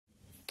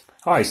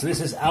Hi, so this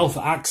is Auf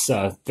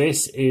Achse.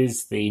 This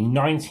is the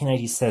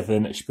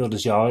 1987 Spiel des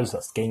Jahres,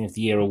 that's the Game of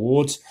the Year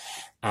award,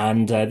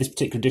 and this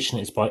particular edition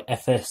is by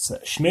FS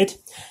Schmid.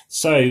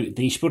 So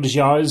the Spiel des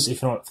Jahres,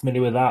 if you're not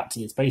familiar with that,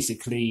 it's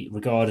basically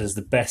regarded as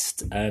the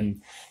best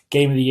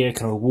Game of the Year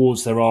kind of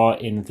awards there are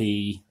in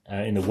the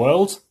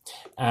world,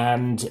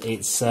 and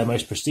it's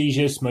most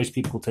prestigious. Most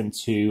people tend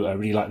to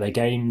really like their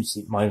games,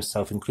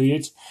 myself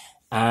included.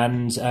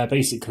 And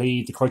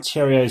basically, the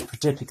criteria is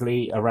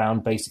typically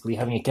around basically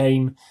having a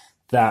game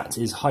that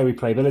is high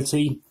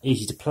replayability,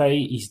 easy to play,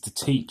 easy to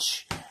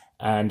teach,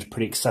 and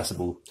pretty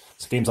accessible.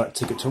 So games like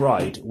Ticket to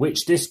Ride,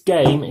 which this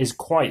game is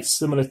quite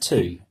similar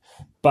to,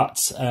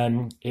 but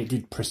it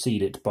did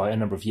precede it by a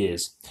number of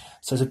years.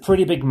 So it's a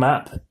pretty big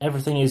map.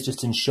 Everything is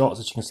just in shots.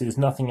 As you can see, there's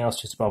nothing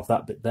else just above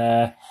that bit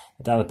there.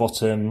 Down the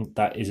bottom,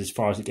 that is as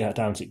far as it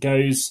down as it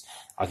goes.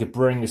 I could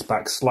bring this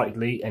back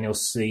slightly, and you'll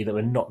see that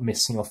we're not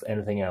missing off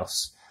anything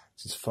else.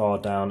 It's as far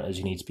down as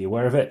you need to be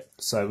aware of it.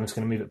 So I'm just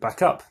going to move it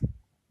back up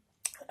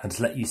and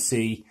to let you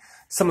see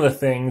some of the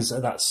things.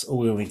 That's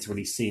all you'll need to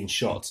really see in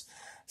shot.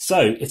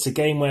 So it's a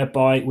game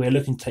whereby we're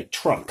looking to take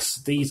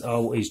trucks. These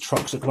are what these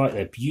trucks look like.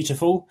 They're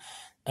beautiful.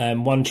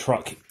 One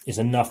truck is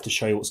enough to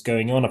show you what's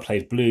going on. I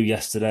played blue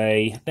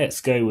yesterday.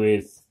 Let's go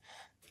with,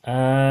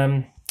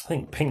 I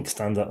think pink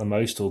stands out the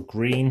most, or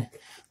green.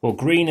 Well,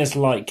 green is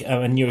like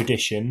a new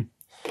edition.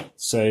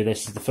 So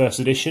this is the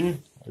first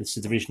edition. This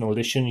is the original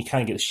edition. You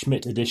can get the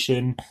Schmidt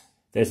edition.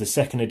 There's the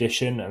second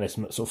edition, and there's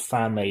some sort of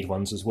fan-made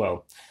ones as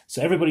well.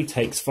 So everybody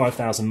takes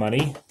 5,000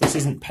 money. This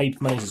isn't paper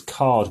money, this is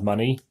card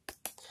money.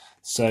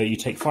 So you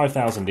take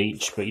 5,000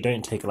 each, but you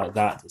don't take it like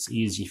that. It's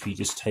easy if you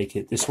just take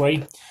it this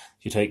way.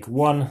 You take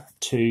 1,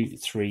 2,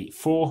 3,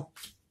 4,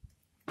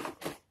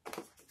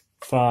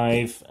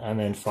 5, and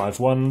then 5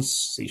 ones.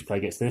 So each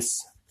player gets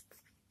this.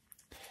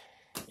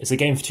 It's a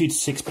game for 2 to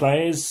 6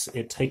 players.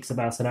 It takes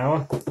about an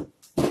hour.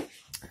 So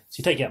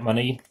you take that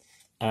money,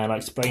 and I'll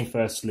explain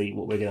firstly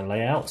what we're going to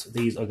lay out.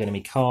 These are going to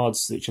be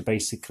cards which are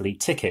basically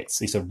tickets.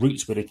 These are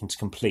routes we're looking to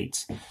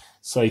complete.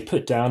 So you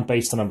put down,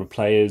 based on number of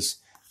players,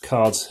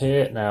 cards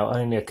here. Now,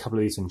 only a couple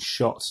of these in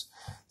shot,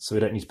 so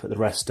we don't need to put the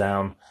rest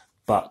down.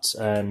 But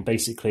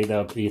basically,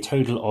 there'll be a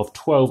total of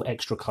 12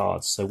 extra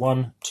cards. So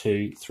 1,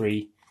 2,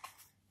 3,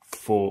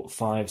 4,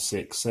 5,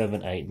 6,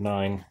 7, 8,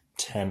 9,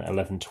 10,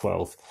 11,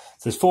 12. So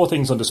there's 4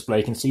 things on display.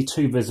 You can see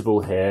 2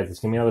 visible here. There's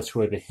going to be another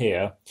 2 over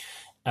here.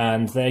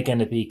 And they're going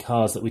to be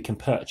cards that we can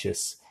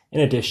purchase.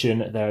 In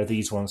addition, there are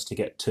these ones to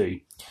get too.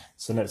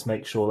 So let's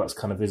make sure that's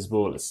kind of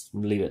visible. Let's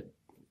leave it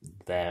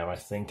there, I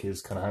think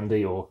is kind of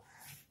handy, or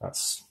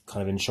that's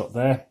kind of in shot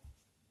there.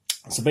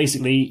 So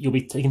basically, you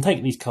can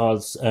take these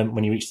cards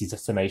when you reach these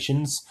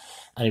destinations,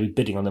 and you'll be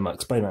bidding on them. I'll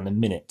explain that in a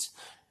minute.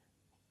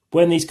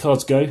 When these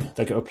cards go,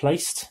 they get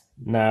replaced.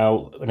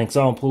 Now, an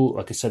example,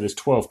 like I said, there's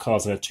 12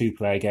 cards in a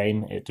 2-player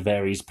game. It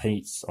varies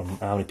based on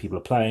how many people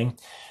are playing.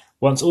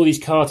 Once all these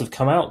cards have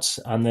come out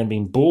and then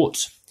been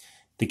bought,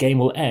 the game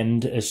will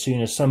end as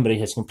soon as somebody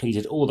has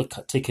completed all the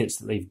tickets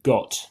that they've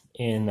got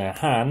in their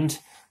hand.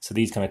 So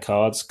these kind of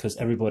cards, because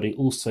everybody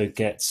also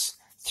gets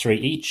 3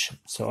 each.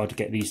 So I'd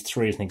get these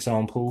 3 as an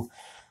example.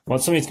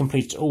 Once somebody's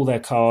completed all their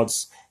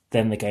cards,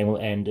 then the game will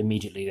end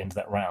immediately at the end of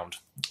that round.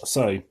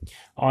 So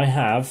I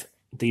have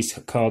these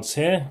cards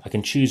here. I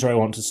can choose where I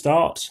want to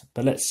start,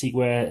 but let's see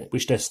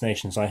which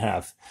destinations I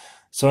have.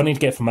 So I need to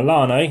get from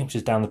Milano, which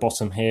is down the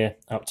bottom here,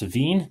 up to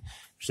Wien,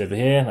 which is over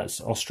here.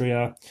 That's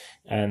Austria,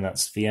 and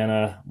that's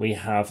Vienna. We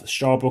have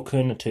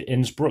Saarbrücken to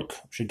Innsbruck,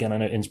 which again, I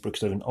know Innsbruck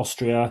is over in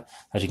Austria.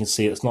 As you can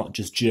see, it's not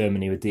just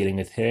Germany we're dealing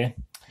with here.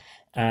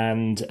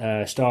 And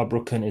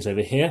Saarbrücken is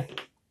over here.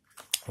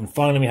 And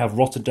finally, we have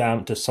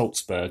Rotterdam to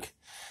Salzburg.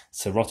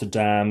 So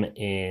Rotterdam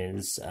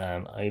is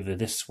over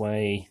this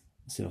way.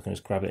 Let's see if I can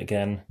just grab it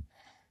again.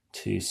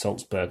 To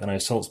Salzburg. I know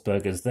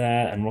Salzburg is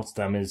there, and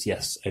Rotterdam is,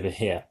 yes, over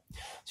here.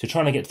 So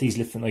trying to get to these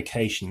different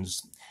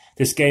locations.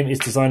 This game is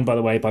designed, by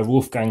the way, by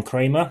Wolfgang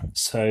Kramer,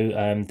 so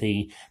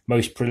the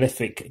most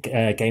prolific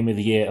Game of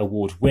the Year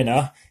award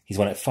winner. He's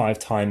won it 5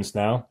 times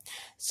now.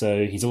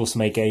 So he's also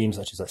made games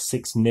such as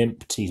Six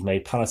Nimmt. He's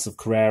made Palace of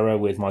Carrera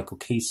with Michael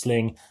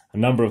Kiesling. A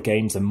number of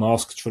games, the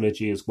Mask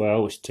trilogy as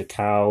well, which is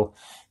Tikal.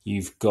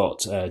 You've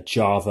got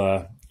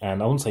Java,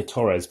 and I wouldn't say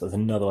Torres, but there's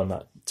another one,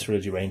 that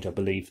trilogy range, I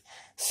believe.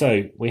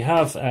 So we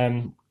have,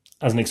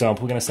 as an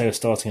example, we're going to say we're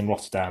starting in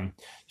Rotterdam.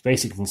 You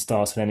basically can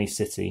start in any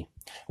city.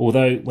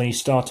 Although when you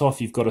start off,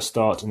 you've got to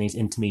start in these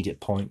intermediate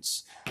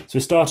points. So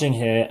we're starting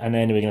here, and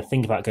then we're going to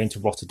think about going to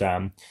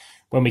Rotterdam.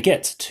 When we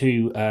get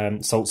to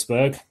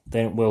Salzburg,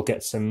 then we'll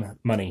get some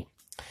money.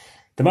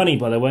 The money,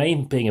 by the way,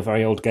 being a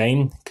very old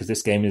game, because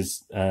this game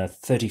is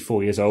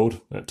 34 years old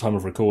at the time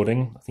of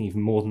recording, I think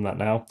even more than that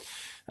now,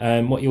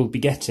 what you'll be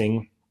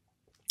getting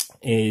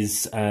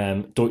is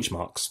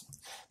Deutschmarks.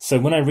 So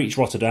when I reach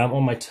Rotterdam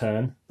on my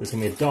turn, there's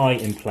going to be a die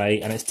in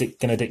play, and it's going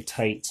to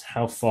dictate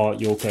how far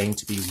you're going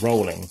to be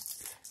rolling.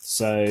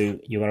 So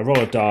you're going to roll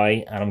a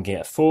die, and I'm going to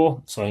get a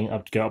 4. So I'm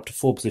going to go up to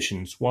 4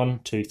 positions. 1,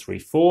 2, 3,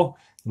 4.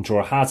 And draw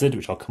a hazard,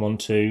 which I'll come on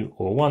to.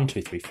 Or 1,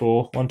 2, 3,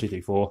 4. 1, 2,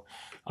 3, 4.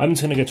 I'm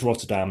just going to go to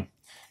Rotterdam.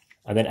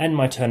 and then end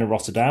my turn in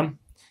Rotterdam.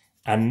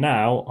 And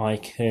now I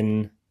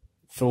can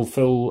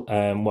fulfill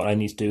what I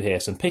need to do here.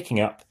 So I'm picking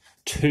up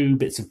 2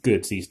 bits of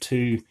goods. These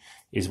 2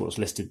 is what's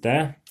listed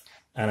there.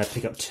 And I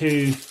pick up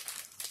 2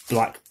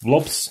 black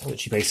blobs,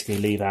 which you basically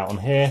leave out on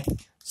here.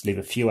 So leave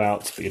a few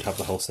out, but you'd have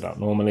the whole set out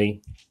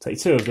normally. Take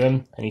 2 of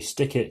them and you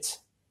stick it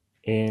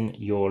in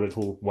your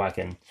little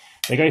wagon.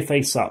 They go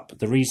face up.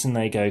 The reason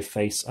they go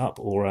face up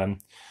or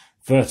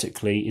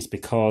vertically is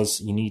because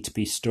you need to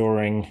be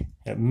storing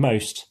at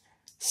most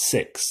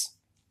 6.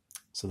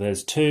 So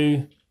there's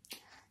 2,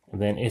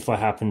 and then if I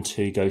happen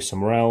to go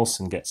somewhere else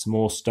and get some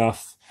more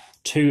stuff,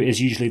 2 is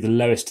usually the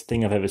lowest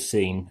thing I've ever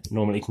seen.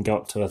 Normally it can go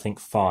up to, I think,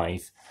 4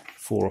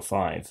 or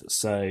 5.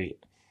 So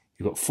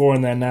you've got 4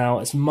 in there now.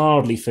 It's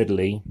mildly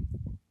fiddly,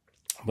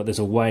 but there's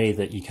a way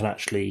that you can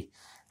actually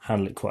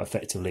handle it quite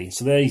effectively.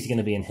 So they're going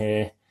to be in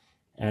here,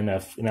 and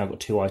I've now got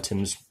 2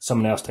 items.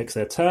 Someone else takes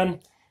their turn,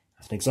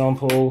 as an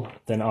example,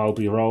 then I'll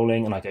be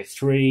rolling, and I go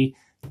 3.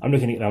 I'm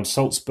looking to get down to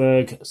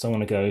Salzburg, so I'm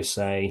going to go,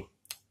 say,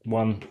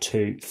 1,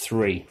 2,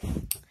 3.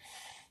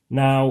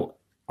 Now,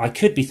 I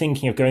could be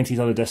thinking of going to these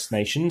other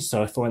destinations,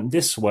 so if I went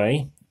this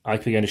way, I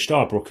could be going to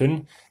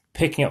Starbrucken,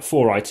 picking up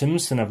 4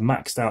 items, and I've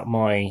maxed out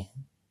my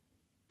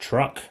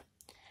truck,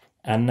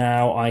 and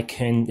now I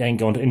can then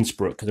go on to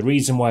Innsbruck. The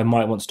reason why I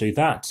might want to do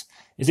that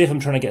is if I'm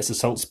trying to get to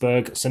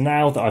Salzburg, so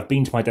now that I've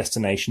been to my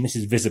destination, this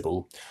is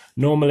visible.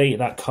 Normally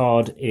that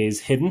card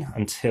is hidden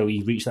until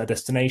you reach that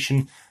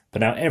destination, but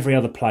now every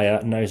other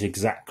player knows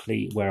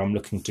exactly where I'm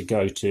looking to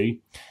go to,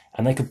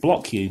 and they could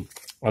block you.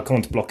 I'll come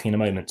on to blocking in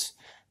a moment.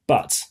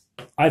 But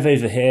I've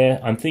over here,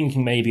 I'm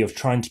thinking maybe of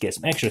trying to get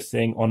some extra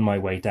thing on my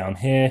way down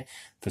here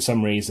for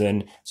some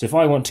reason. So if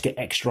I want to get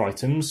extra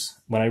items,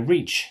 when I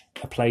reach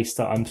a place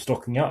that I'm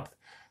stocking up,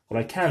 what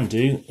I can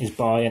do is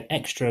buy an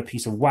extra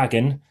piece of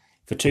wagon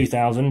for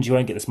 2,000. You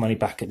won't get this money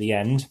back at the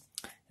end.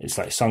 It's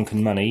like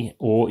sunken money,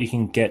 or you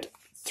can get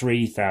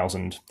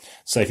 3,000.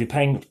 So if you're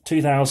paying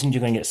 2,000,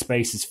 you're going to get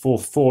spaces for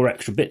 4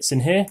 extra bits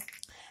in here.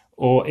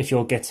 Or if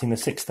you're getting the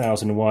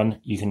 6,001,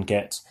 you can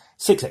get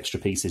 6 extra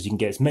pieces. You can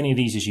get as many of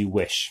these as you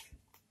wish.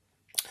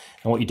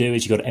 And what you do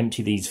is you've got to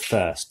empty these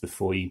first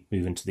before you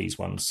move into these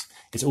ones.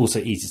 It's also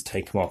easy to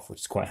take them off,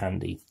 which is quite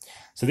handy.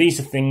 So these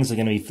are things that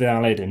are going to be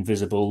valid and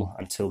visible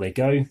until they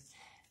go.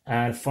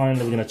 And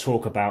finally, we're going to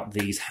talk about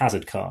these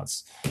hazard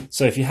cards.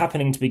 So if you're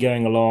happening to be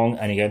going along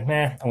and you go,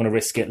 I want to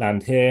risk it,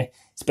 land here.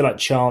 It's a bit like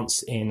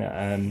chance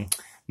in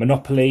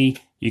Monopoly.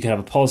 You can have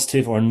a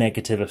positive or a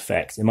negative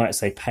effect. It might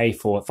say pay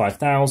for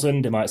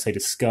 5,000. It might say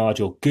discard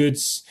your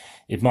goods.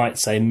 It might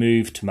say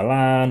move to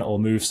Milan or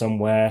move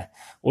somewhere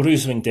or do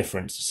something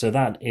different. So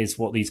that is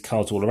what these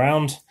cards are all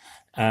around.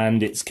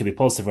 And it could be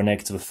positive or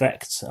negative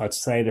effect. I'd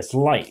say that's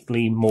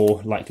likely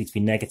more likely to be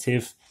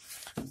negative,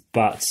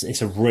 but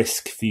it's a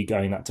risk for you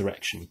going that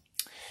direction.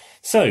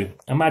 So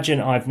imagine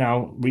I've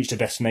now reached a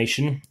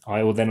destination.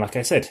 I will then, like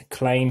I said,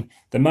 claim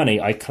the money.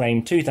 I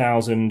claim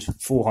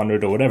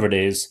 2,400 or whatever it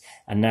is,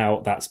 and now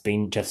that's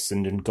been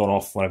jettisoned and gone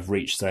off when I've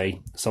reached,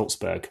 say,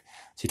 Salzburg.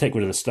 So you take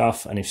rid of the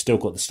stuff, and you've still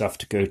got the stuff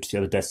to go to the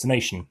other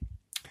destination.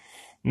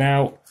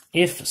 Now,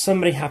 if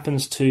somebody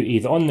happens to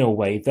either on their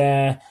way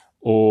there,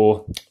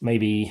 or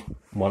maybe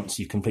once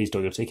you've completed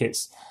all your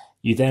tickets,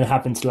 you then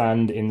happen to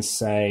land in,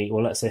 say,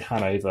 well, let's say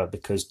Hanover,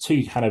 because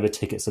 2 Hanover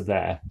tickets are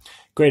there.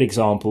 Great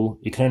example,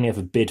 you can only have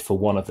a bid for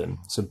 1 of them.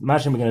 So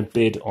imagine we're going to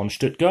bid on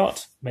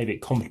Stuttgart. Maybe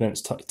it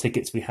complements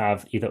tickets we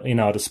have either in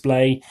our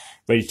display,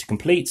 ready to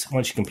complete.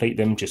 Once you complete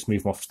them, just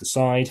move them off to the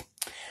side.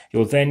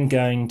 You're then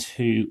going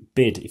to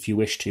bid, if you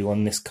wish to,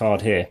 on this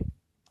card here.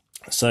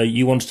 So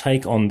you want to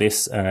take on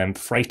this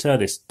freighter,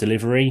 this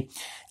delivery,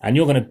 and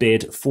you're going to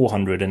bid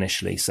 400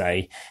 initially,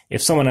 say.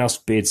 If someone else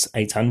bids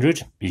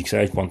 800, you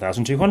say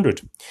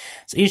 1,200.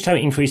 So each time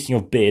you're increasing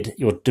your bid,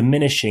 you're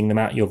diminishing the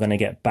amount you're going to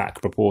get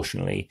back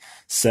proportionally.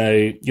 So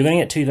you're going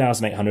to get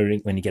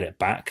 2,800 when you get it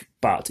back,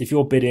 but if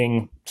you're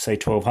bidding, say,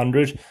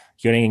 1,200,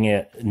 you're going to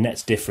get a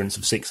net difference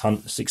of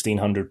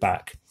 1,600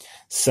 back.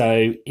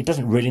 So it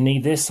doesn't really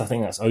need this. I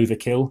think that's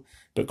overkill.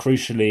 But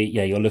crucially,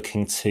 yeah, you're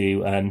looking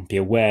to be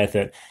aware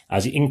that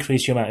as you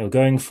increase your amount you're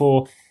going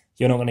for,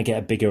 you're not going to get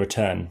a bigger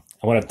return.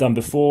 And what I've done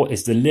before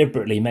is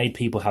deliberately made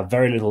people have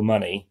very little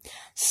money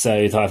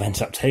so that I've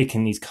ended up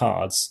taking these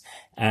cards.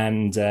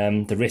 And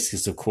the risk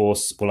is, of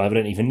course, well, I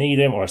don't even need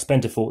them, or I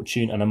spent a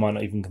fortune and I might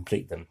not even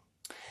complete them.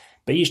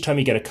 But each time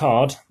you get a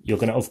card, you're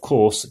going to, of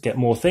course, get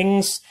more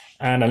things.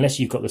 And unless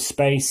you've got the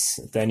space,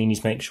 then you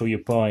need to make sure you're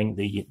buying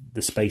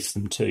the space for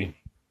them too.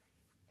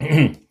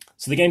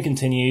 So the game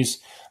continues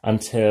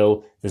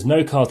until there's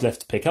no cards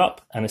left to pick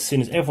up, and as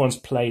soon as everyone's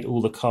played all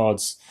the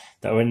cards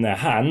that are in their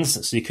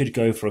hands, so you could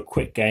go for a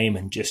quick game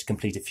and just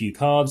complete a few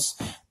cards,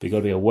 but you've got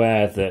to be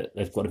aware that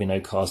there's got to be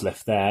no cards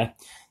left there.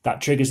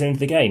 That triggers into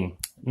the game.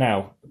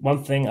 Now,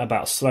 one thing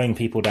about slowing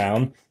people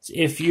down is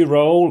if you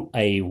roll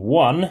a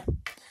 1,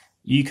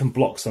 you can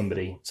block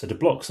somebody. So to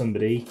block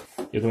somebody,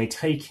 you're going to be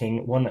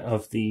taking one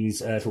of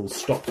these little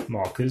stop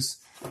markers.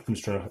 I'm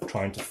just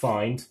trying to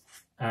find.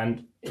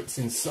 And it's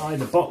inside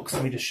the box.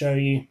 Let me just show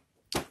you.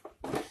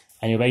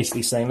 and you're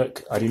basically saying,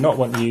 look, I do not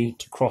want you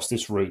to cross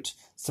this route.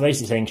 So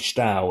basically saying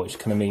Stau, which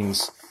kind of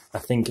means, I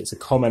think it's a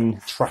common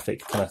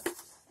traffic kind of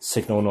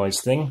signal noise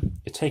thing.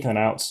 You're taking that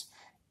out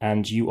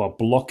and you are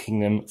blocking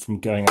them from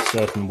going a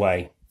certain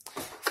way.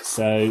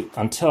 So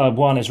until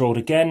one is rolled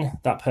again,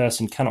 that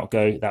person cannot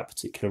go that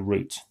particular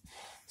route.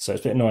 So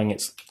it's a bit annoying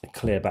it's a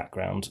clear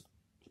background.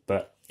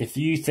 But if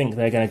you think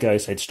they're going to go,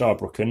 say, to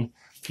Starbrucken,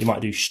 you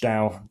might do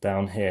Stau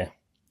down here.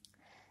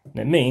 And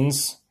it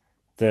means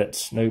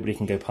that nobody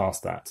can go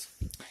past that.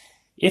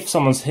 If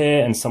someone's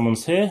here and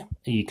someone's here,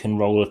 you can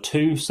roll a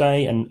 2,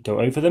 say, and go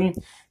over them.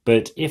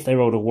 But if they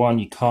rolled a 1,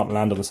 you can't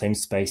land on the same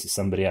space as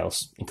somebody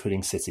else,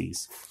 including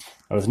cities.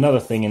 Now, there's another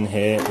thing in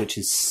here which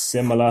is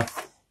similar,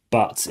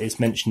 but it's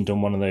mentioned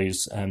on one of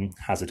those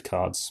hazard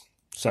cards.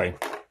 So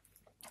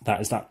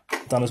that is that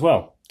done as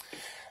well.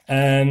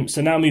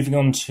 So now moving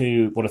on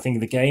to what I think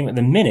of the game. At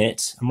the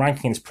minute, I'm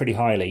ranking this pretty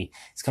highly.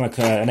 It's kind of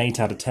like an 8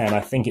 out of 10. I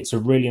think it's a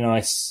really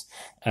nice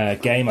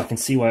game. I can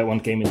see why it won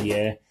Game of the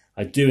Year.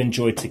 I do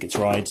enjoy Tickets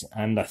Ride,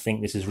 and I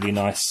think this is a really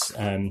nice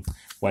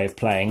way of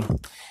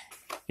playing.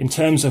 In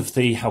terms of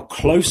how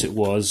close it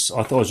was,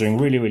 I thought I was doing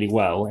really, really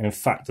well. And in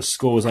fact, the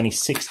score was only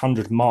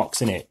 600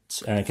 marks in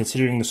it.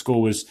 Considering the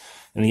score was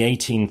in the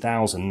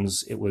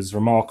 18,000s, it was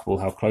remarkable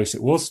how close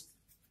it was.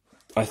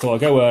 I thought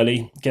I'd go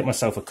early, get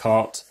myself a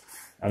cart,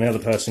 and the other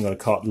person got a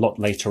cart a lot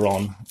later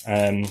on.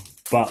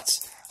 But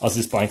I was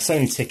just buying so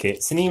many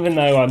tickets, and even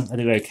though I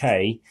did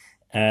okay,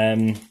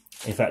 in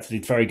fact, I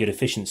did very good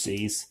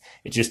efficiencies,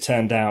 it just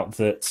turned out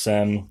that,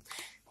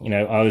 you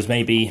know, I was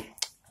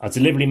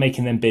deliberately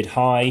making them bid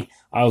high.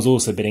 I was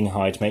also bidding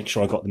high to make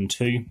sure I got them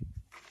too,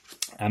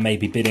 and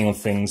maybe bidding on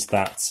things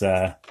that,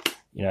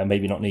 you know,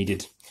 maybe not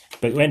needed.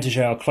 But it went to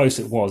show how close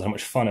it was, how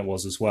much fun it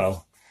was as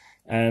well.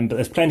 But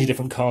there's plenty of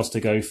different cards to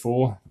go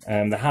for.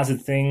 The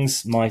hazard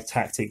things, my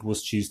tactic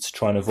was to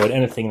try and avoid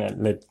anything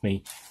that led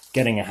me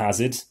getting a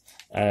hazard,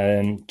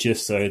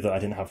 just so that I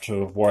didn't have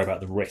to worry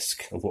about the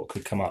risk of what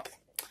could come up.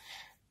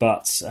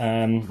 But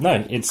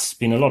no, it's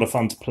been a lot of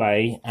fun to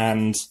play,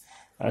 and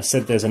I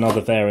said there's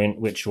another variant,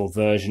 or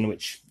version,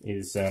 which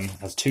is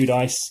has 2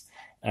 dice.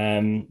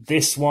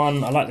 This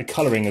one, I like the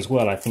colouring as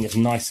well. I think it's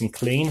nice and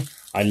clean.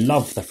 I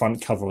love the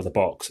front cover of the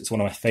box. It's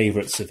one of my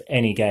favourites of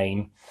any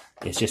game.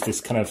 It's just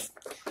this kind of,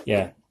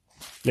 yeah,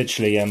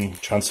 literally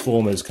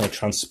Transformers kind of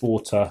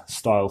transporter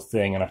style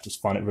thing, and I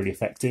just find it really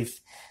effective.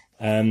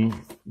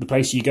 The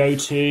place you go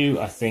to,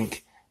 I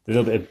think there's a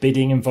little bit of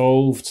bidding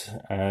involved.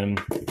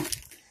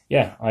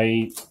 Yeah,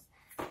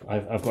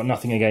 I've got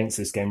nothing against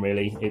this game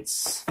really. It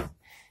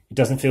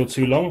doesn't feel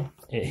too long.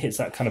 It hits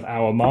that kind of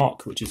hour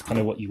mark, which is kind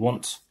of what you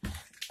want.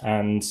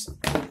 And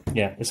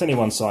yeah, it's only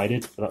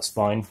one-sided, but that's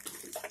fine.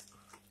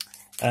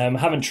 I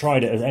haven't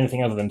tried it as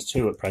anything other than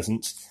 2 at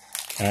present.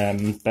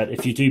 But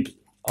if you do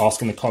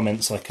ask in the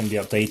comments, I can be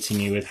updating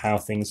you with how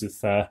things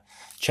have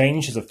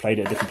changed as I've played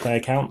it at different player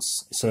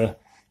counts. It's a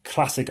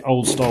classic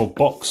old-style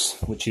box,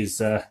 which is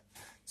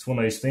it's one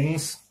of those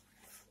things.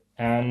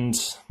 And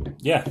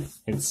yeah,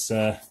 it's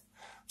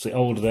obviously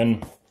older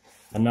than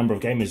a number of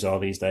gamers are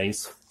these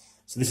days.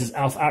 So this is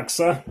Auf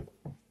Achse,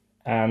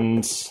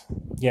 and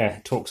yeah,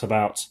 it talks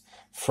about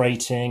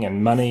freighting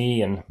and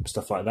money and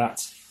stuff like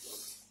that.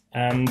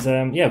 And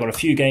yeah, I've got a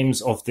few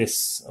games of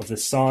this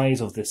size,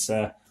 of this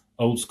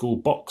old school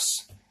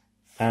box.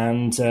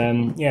 And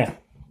yeah,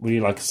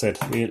 really, like I said,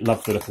 really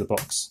love the look of the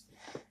box.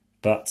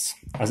 But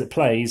as it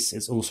plays,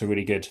 it's also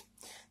really good.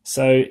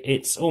 So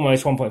it's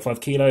almost 1.5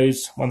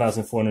 kilos,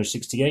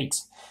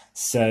 1,468.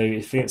 So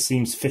it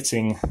seems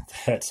fitting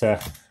that to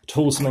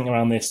haul something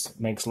around this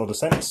makes a lot of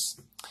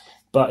sense.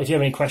 But if you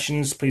have any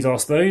questions, please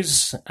ask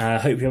those. I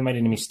hope you haven't made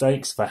any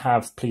mistakes. If I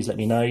have, please let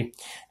me know.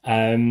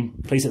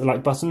 Please hit the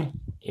like button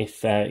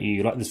if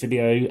you like this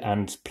video,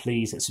 and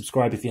please hit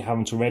subscribe if you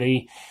haven't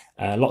already.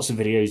 Lots of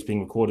videos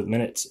being recorded at the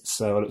minute,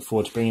 so I look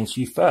forward to bringing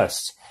to you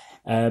first.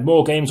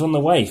 More games on the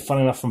way, fun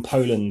enough, from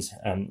Poland.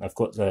 I've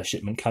got the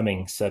shipment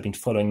coming, so I've been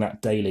following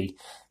that daily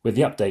with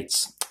the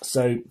updates.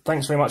 So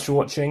thanks very much for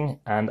watching,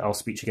 and I'll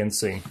speak to you again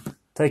soon.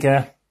 Take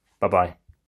care. Bye-bye.